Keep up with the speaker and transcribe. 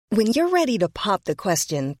When you're ready to pop the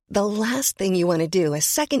question, the last thing you want to do is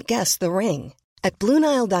second-guess the ring. At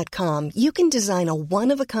BlueNile.com, you can design a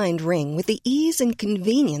one-of-a-kind ring with the ease and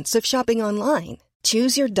convenience of shopping online.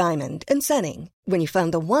 Choose your diamond and setting. When you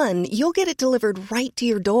find the one, you'll get it delivered right to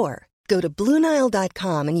your door. Go to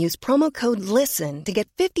BlueNile.com and use promo code LISTEN to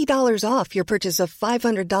get $50 off your purchase of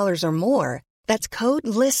 $500 or more. That's code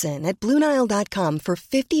LISTEN at BlueNile.com for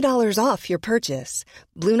 $50 off your purchase.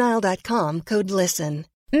 BlueNile.com, code LISTEN.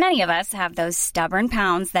 Many of us have those stubborn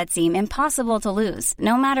pounds that seem impossible to lose,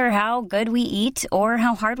 no matter how good we eat or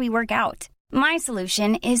how hard we work out. My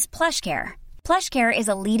solution is PlushCare. PlushCare is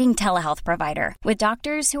a leading telehealth provider with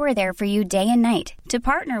doctors who are there for you day and night to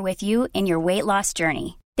partner with you in your weight loss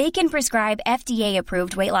journey. They can prescribe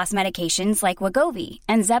FDA-approved weight loss medications like Wegovy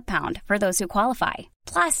and Zepbound for those who qualify.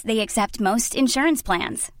 Plus, they accept most insurance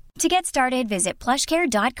plans. To get started, visit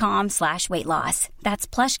plushcare.com/weightloss. That's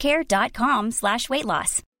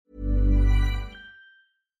plushcare.com/weightloss.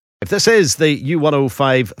 If this is the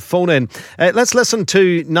U105 phone-in, let's listen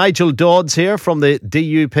to Nigel Dodds here from the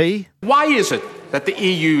DUP. Why is it that the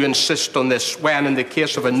EU insists on this when, in the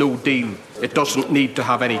case of a no deal, it doesn't need to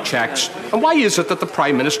have any checks? And why is it that the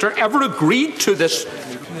Prime Minister ever agreed to this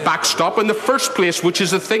backstop in the first place, which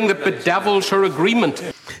is the thing that bedevils her agreement?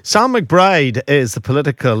 Sam McBride is the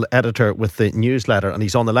political editor with the newsletter, and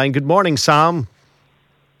he's on the line. Good morning, Sam.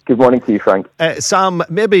 Good morning to you, Frank. Sam,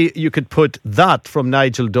 maybe you could put that from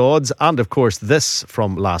Nigel Dodds and, of course, this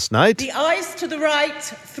from last night. The ayes to the right,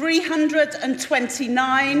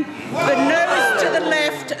 329. The noes to the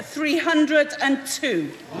left, 302.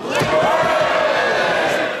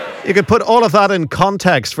 You could put all of that in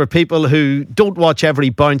context for people who don't watch every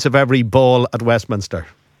bounce of every ball at Westminster.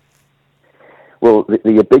 Well,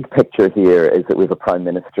 the big picture here is that we have a Prime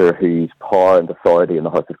Minister whose power and authority in the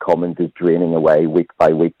House of Commons is draining away week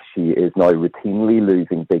by week. She is now routinely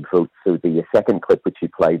losing big votes. So the second clip which she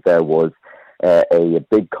played there was a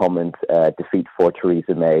big comment, defeat for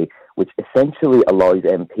Theresa May, which essentially allows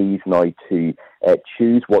MPs now to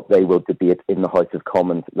choose what they will debate in the House of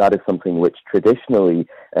Commons. That is something which traditionally,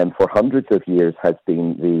 for hundreds of years, has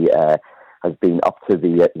been up to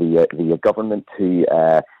the government to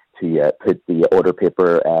put the order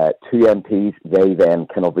paper to MPs. They then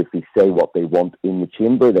can obviously say what they want in the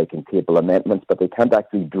chamber. They can table amendments, but they can't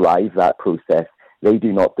actually drive that process. They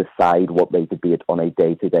do not decide what they debate on a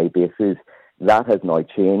day-to-day basis. That has now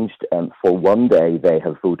changed. For one day, they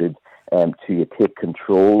have voted to take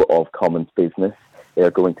control of Commons business.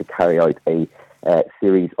 They're going to carry out a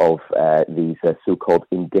series of these so-called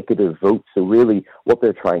indicative votes. So really what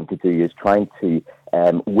they're trying to do is trying to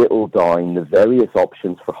whittle down the various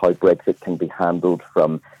options for how Brexit can be handled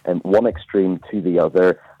from one extreme to the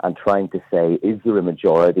other, and trying to say, is there a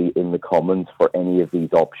majority in the Commons for any of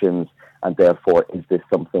these options? And therefore, is this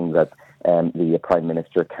something that the Prime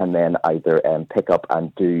Minister can then either pick up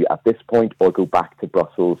and do at this point, or go back to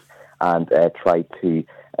Brussels and try to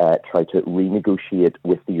renegotiate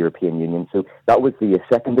with the European Union? So that was the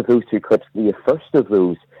second of those two clips. The first of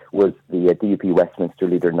those was the DUP Westminster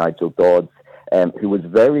leader, Nigel Dodds, who was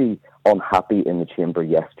very unhappy in the chamber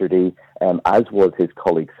yesterday, as was his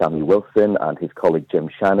colleague Sammy Wilson and his colleague Jim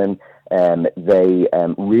Shannon. They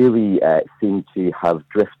really seem to have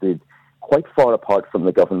drifted quite far apart from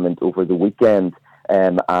the government over the weekend.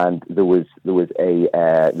 And there was a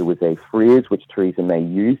phrase which Theresa May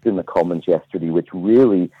used in the Commons yesterday, which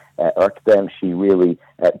really irked them. She really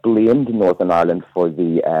blamed Northern Ireland for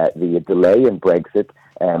the delay in Brexit.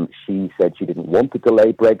 She said she didn't want to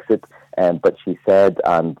delay Brexit, but she said,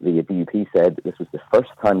 and the DUP said, this was the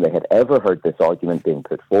first time they had ever heard this argument being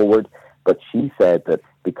put forward. But she said that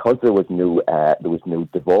because there was no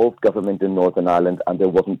devolved government in Northern Ireland, and there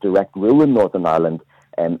wasn't direct rule in Northern Ireland,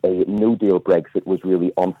 a no-deal Brexit was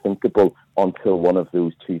really unthinkable until one of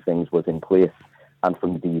those two things was in place. And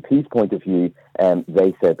from the DUP's point of view,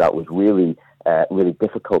 they said that was really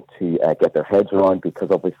difficult to get their heads around,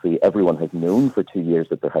 because obviously everyone has known for 2 years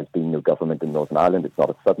that there has been no government in Northern Ireland. It's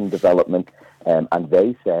not a sudden development. And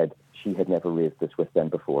they said she had never raised this with them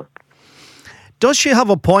before. Does she have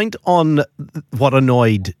a point on what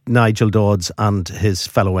annoyed Nigel Dodds and his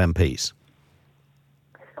fellow MPs?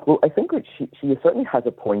 Well, I think that she certainly has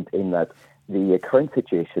a point in that the current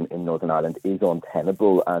situation in Northern Ireland is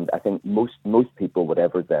untenable, and I think most people,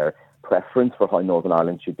 whatever their preference for how Northern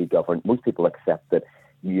Ireland should be governed, most people accept that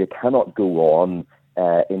you cannot go on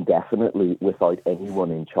indefinitely without anyone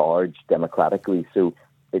in charge democratically. So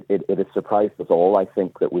it has surprised us all, I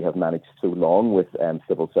think, that we have managed so long with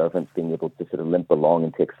civil servants being able to sort of limp along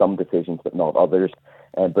and take some decisions but not others.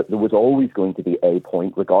 But there was always going to be a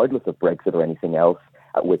point, regardless of Brexit or anything else,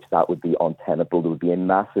 at which that would be untenable. There would be a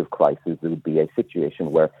massive crisis. There would be a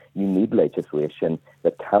situation where you need legislation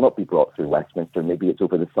that cannot be brought through Westminster. Maybe it's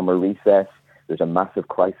over the summer recess. There's a massive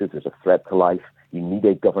crisis. There's a threat to life. You need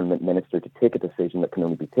a government minister to take a decision that can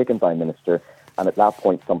only be taken by a minister. And at that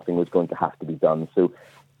point, something was going to have to be done. So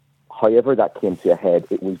however that came to a head,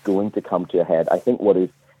 it was going to come to a head. I think what is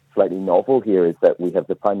slightly novel here is that we have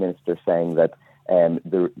the Prime Minister saying that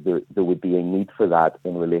there would be a need for that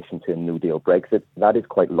in relation to a no-deal Brexit. That is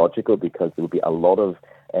quite logical because there would be a lot of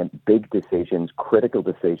big decisions, critical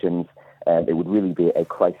decisions. It would really be a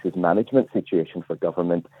crisis management situation for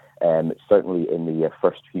government, certainly in the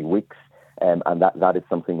first few weeks. And that is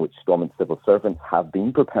something which Stormont civil servants have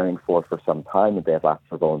been preparing for some time. And they have asked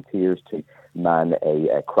for volunteers to man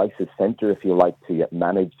a crisis centre, if you like, to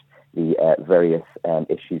manage the various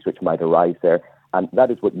issues which might arise there. And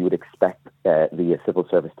that is what you would expect the civil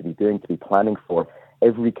service to be doing, to be planning for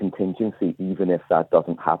every contingency, even if that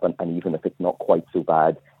doesn't happen and even if it's not quite so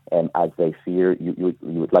bad as they fear. You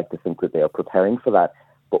would like to think that they are preparing for that.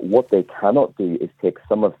 But what they cannot do is take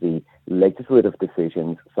some of the legislative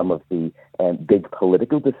decisions, some of the big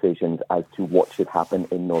political decisions as to what should happen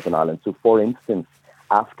in Northern Ireland. So, for instance,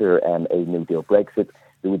 after a no-deal Brexit,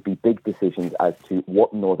 there would be big decisions as to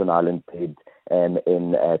what Northern Ireland did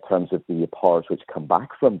in terms of the powers which come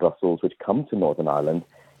back from Brussels, which come to Northern Ireland.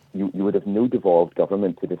 You would have no devolved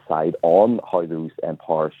government to decide on how those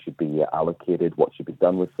powers should be allocated, what should be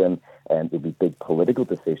done with them. There'd be big political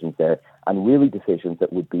decisions there, and really decisions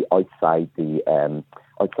that would be outside the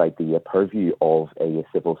purview of a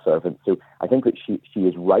civil servant. So I think that she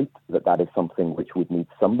is right that is something which would need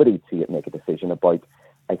somebody to make a decision about.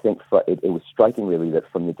 I think it was striking really that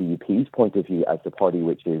from the DUP's point of view, as the party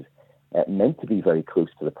which is meant to be very close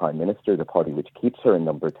to the Prime Minister, the party which keeps her in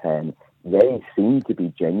number 10, they seem to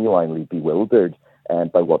be genuinely bewildered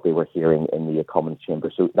by what they were hearing in the Commons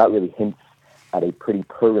chamber. So that really hints at a pretty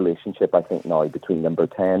poor relationship, I think, now between number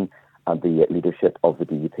 10 and the leadership of the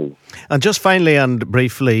DUP. And just finally and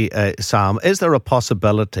briefly, Sam, is there a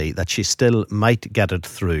possibility that she still might get it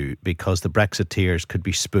through because the Brexiteers could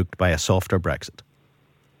be spooked by a softer Brexit?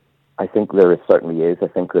 I think there certainly is. I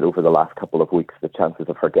think that over the last couple of weeks, the chances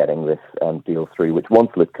of her getting this deal through, which once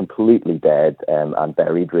looked completely dead and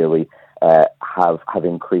buried, really, have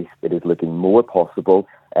increased. It is looking more possible.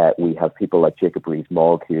 We have people like Jacob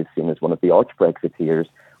Rees-Mogg, who is seen as one of the arch-Brexiteers,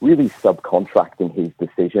 really subcontracting his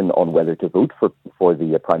decision on whether to vote for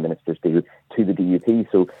the Prime Minister's deal to the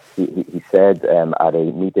DUP. So he said at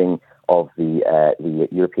a meeting of the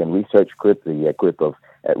European Research Group, the group of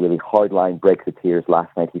really hardline Brexiteers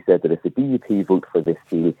last night, he said that if the DUP vote for this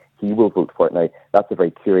deal, he will vote for it. Now, that's a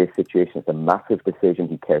very curious situation. It's a massive decision.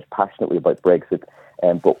 He cares passionately about Brexit.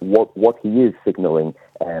 But what he is signalling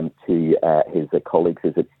to his colleagues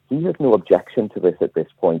is that he has no objection to this at this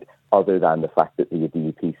point, other than the fact that the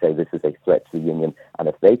DUP say this is a threat to the union. And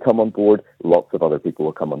if they come on board, lots of other people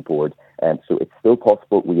will come on board. So it's still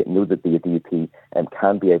possible. We know that the DUP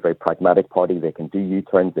can be a very pragmatic party. They can do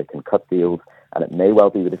U-turns, they can cut deals. And it may well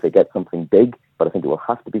be that if they get something big, but I think it will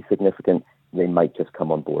have to be significant, they might just come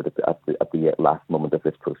on board at the last moment of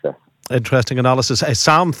this process. Interesting analysis.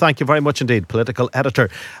 Sam, thank you very much indeed. Political editor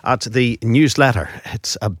at the newsletter.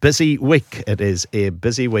 It's a busy week. It is a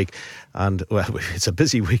busy week. And, well, it's a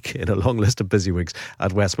busy week in a long list of busy weeks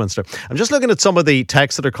at Westminster. I'm just looking at some of the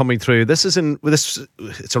texts that are coming through.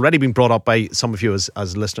 It's already been brought up by some of you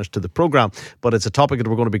as listeners to the programme, but it's a topic that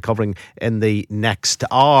we're going to be covering in the next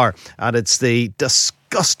hour. And it's the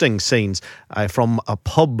disgusting scenes from a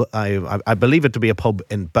pub. I believe it to be a pub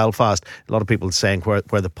in Belfast. A lot of people saying where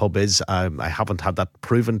the pub is. I haven't had that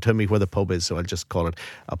proven to me where the pub is, so I'll just call it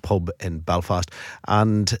a pub in Belfast.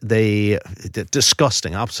 And the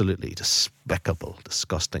disgusting, absolutely despicable,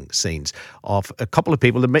 disgusting scenes of a couple of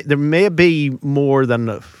people. There may be more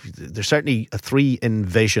than, there's certainly 3 in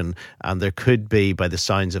vision, and there could be, by the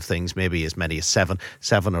signs of things, maybe as many as 7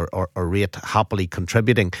 or 8 happily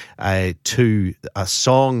contributing to a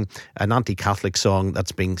song, an anti-Catholic song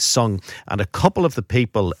that's being sung. And a couple of the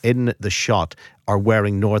people in the shot are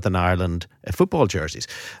wearing Northern Ireland football jerseys.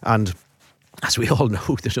 And as we all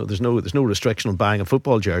know, there's no restriction on buying a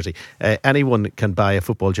football jersey. Anyone can buy a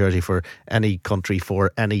football jersey for any country,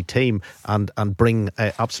 for any team, and bring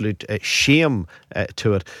absolute shame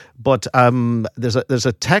to it. But there's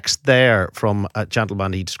a text there from a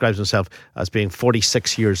gentleman. He describes himself as being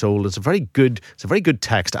 46 years old. It's a very good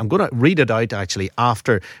text. I'm going to read it out actually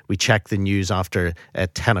after we check the news after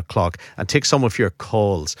 10 o'clock and take some of your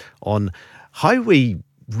calls on how we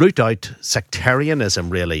root out sectarianism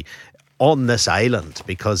really on this island,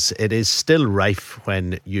 because it is still rife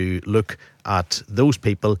when you look at those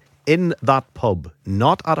people in that pub,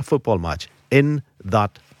 not at a football match, in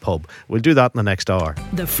that pub. We'll do that in the next hour.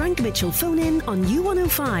 The Frank Mitchell phone-in on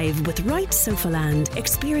U105 with Right Sofaland.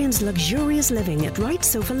 Experience luxurious living at Right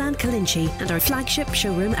Sofaland Calinchi and our flagship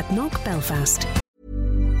showroom at Knock Belfast.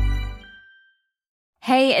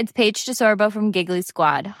 Hey, it's Paige DeSorbo from Giggly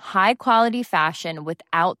Squad. High quality fashion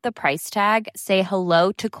without the price tag. Say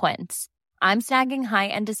hello to Quince. I'm snagging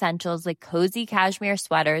high-end essentials like cozy cashmere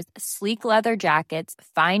sweaters, sleek leather jackets,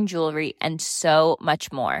 fine jewelry, and so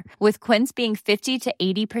much more. With Quince being 50 to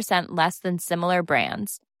 80% less than similar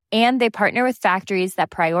brands. And they partner with factories that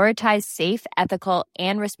prioritize safe, ethical,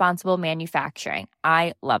 and responsible manufacturing.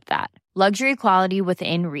 I love that. Luxury quality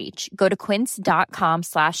within reach. Go to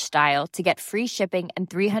quince.com/style to get free shipping and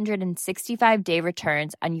 365-day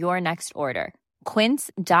returns on your next order.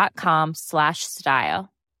 Quince.com/style.